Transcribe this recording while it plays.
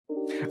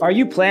Are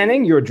you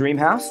planning your dream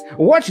house?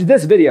 Watch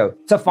this video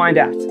to find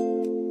out. To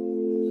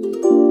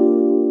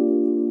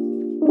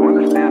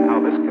understand how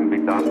this can be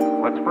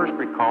done, let's first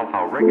recall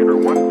how regular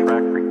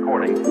one-track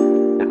recording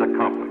is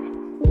accomplished.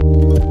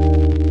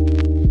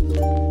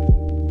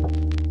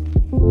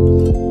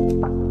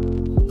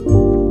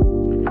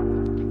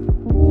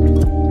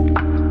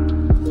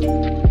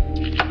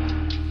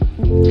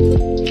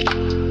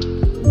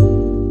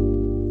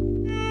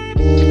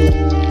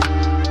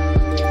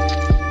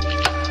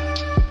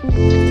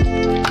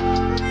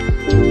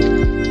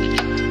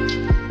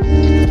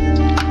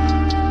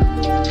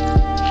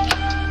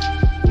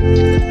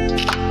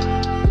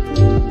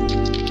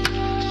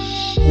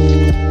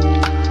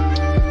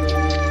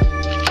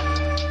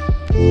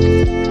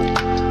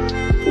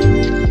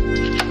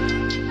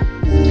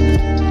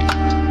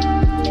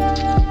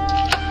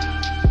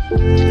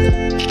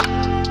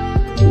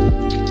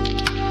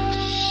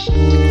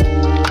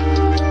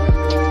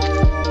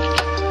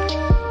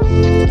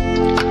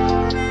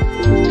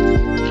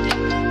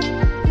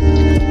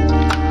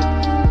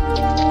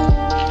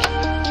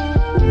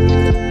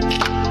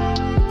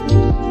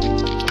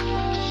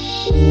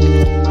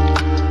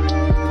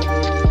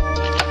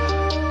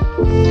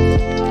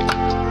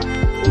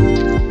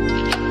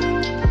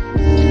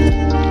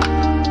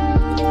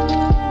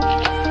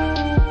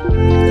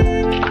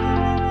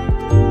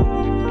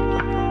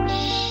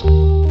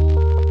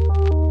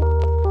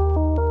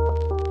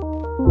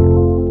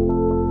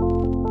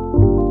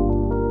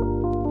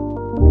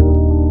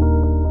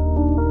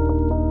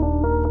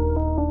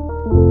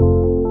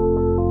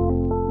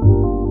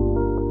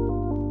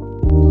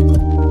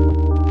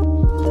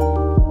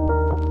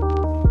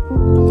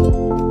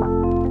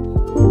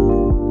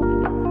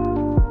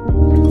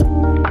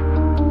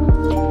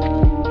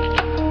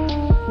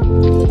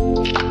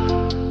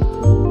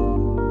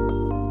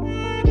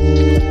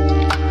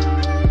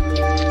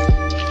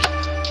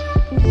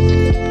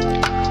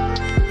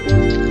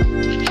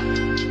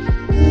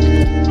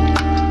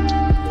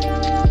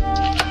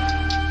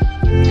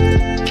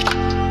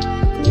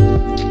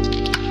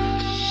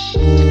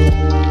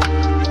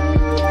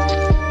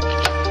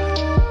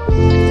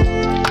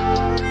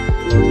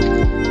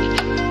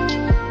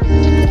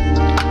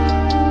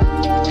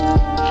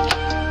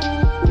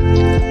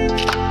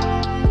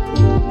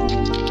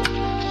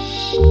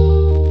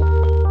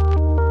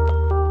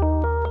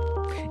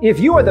 If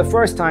you are the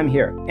first time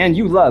here and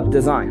you love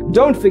design,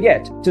 don't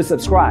forget to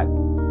subscribe.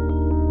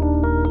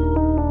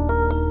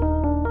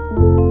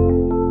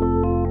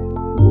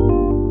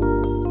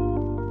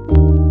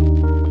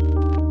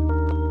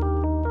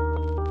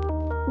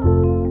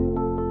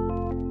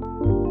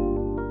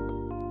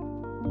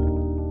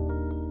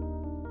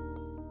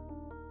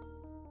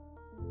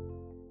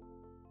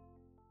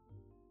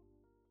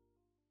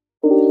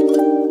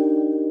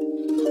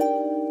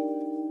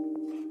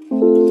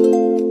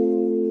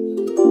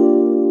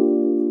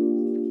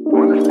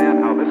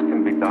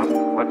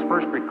 Let's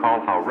first recall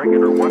how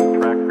regular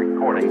one-track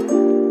recording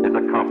is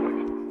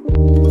accomplished.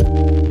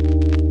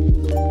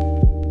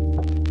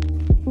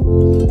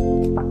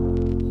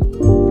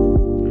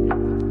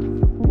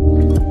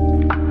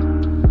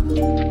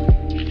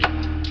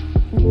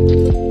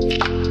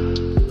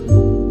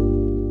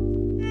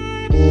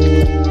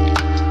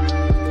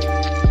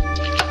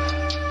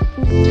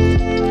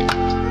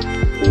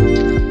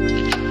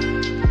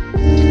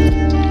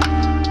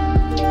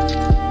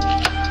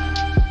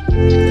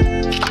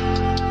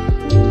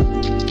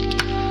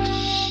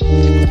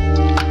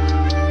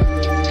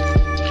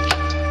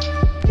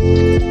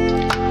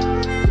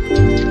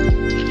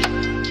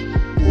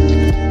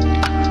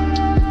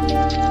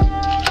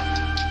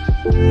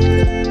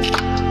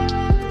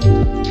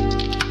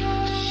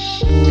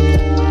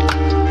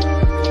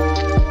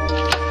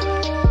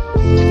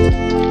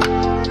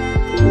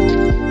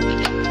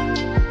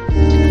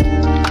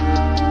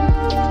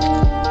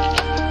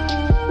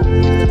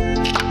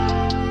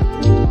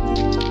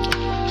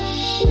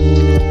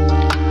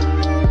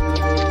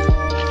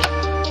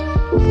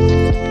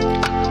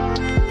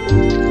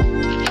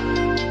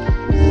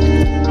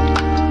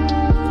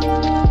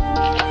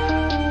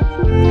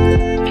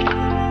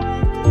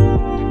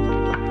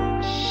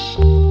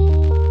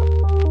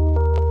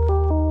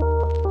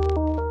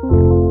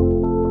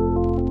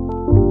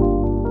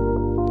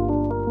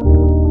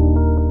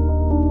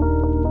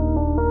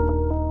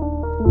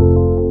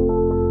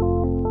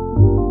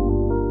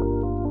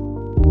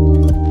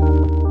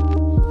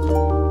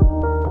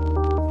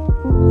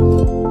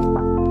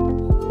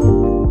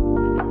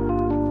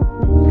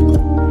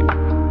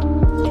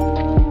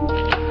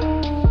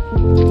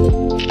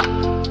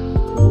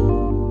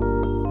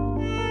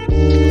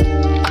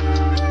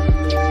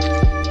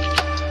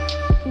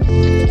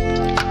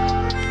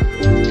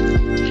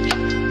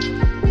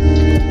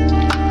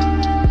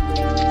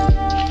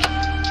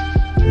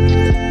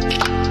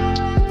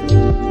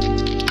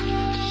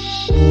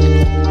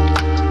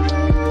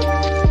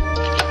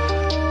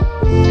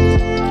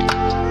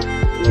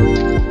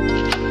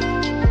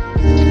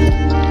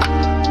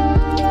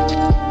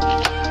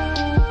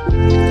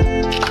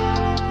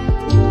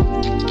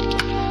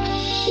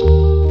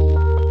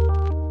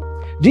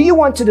 Do you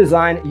want to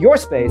design your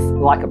space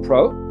like a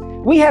pro?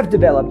 We have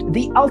developed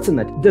the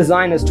ultimate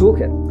designer's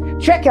toolkit.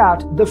 Check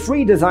out the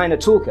free designer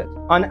toolkit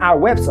on our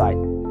website,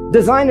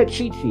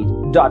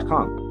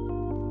 designercheatsheet.com.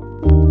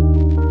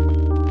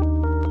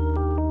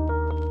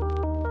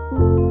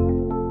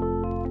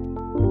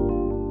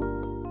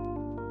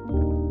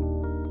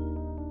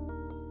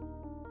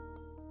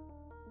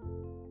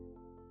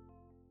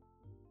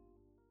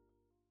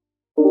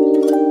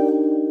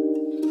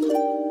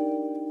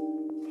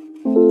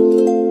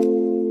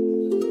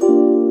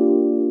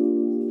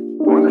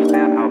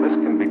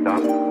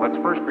 Let's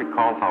first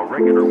recall how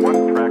regular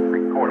one-track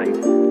recording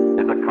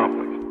is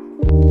accomplished.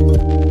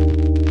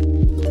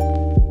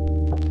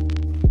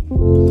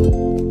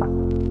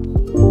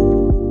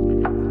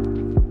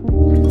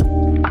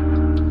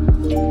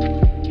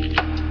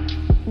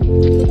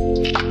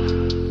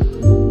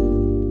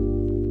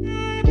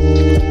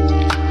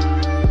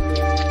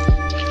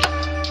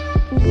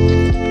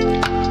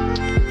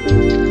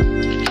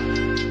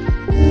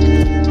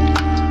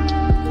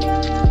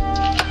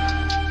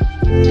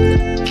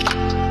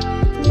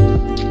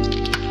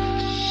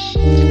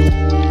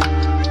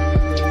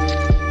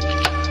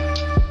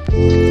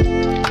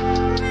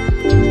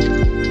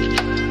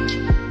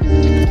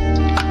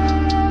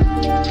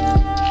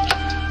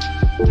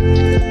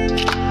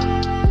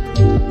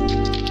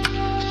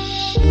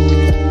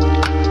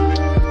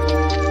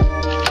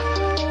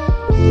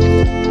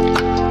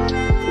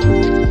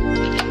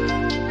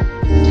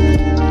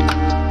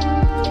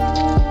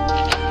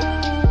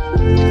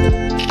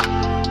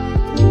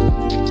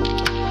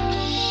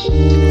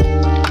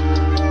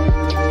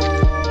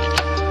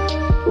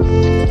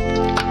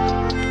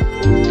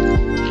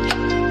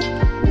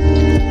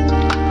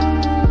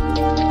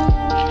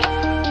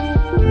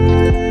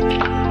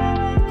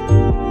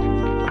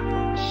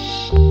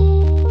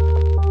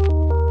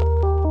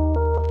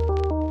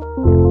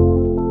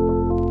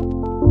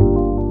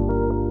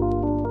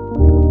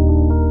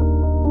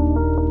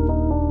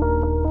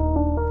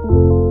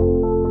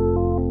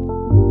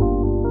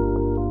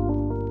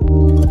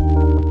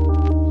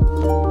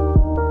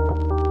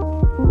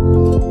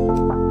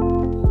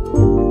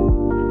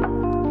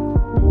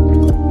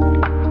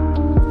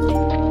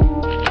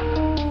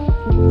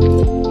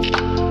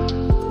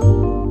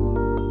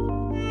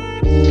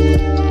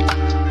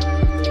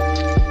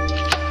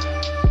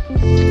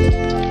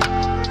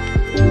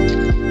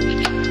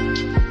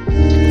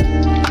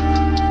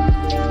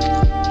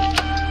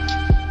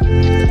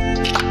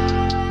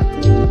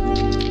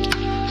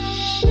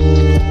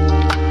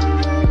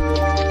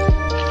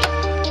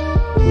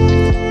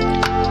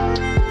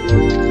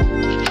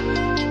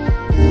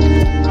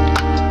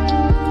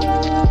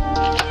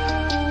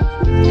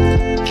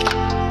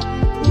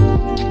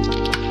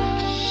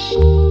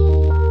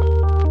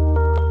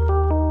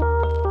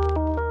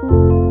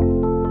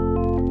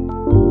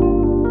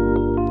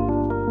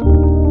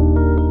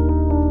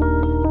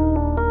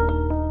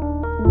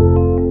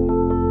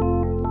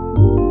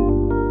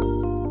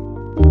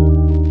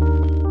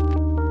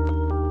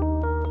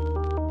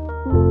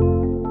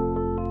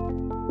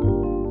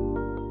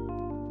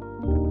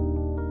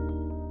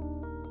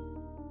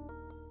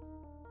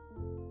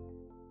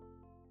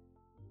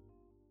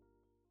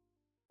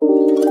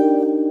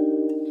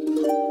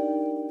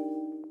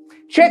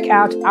 Check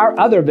out our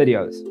other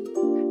videos.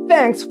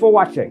 Thanks for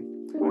watching.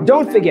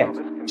 Don't forget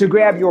to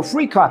grab your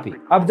free copy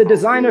of the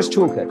Designer's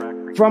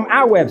Toolkit from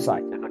our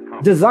website,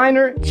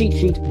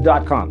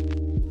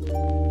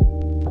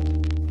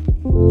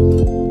 designercheatsheet.com.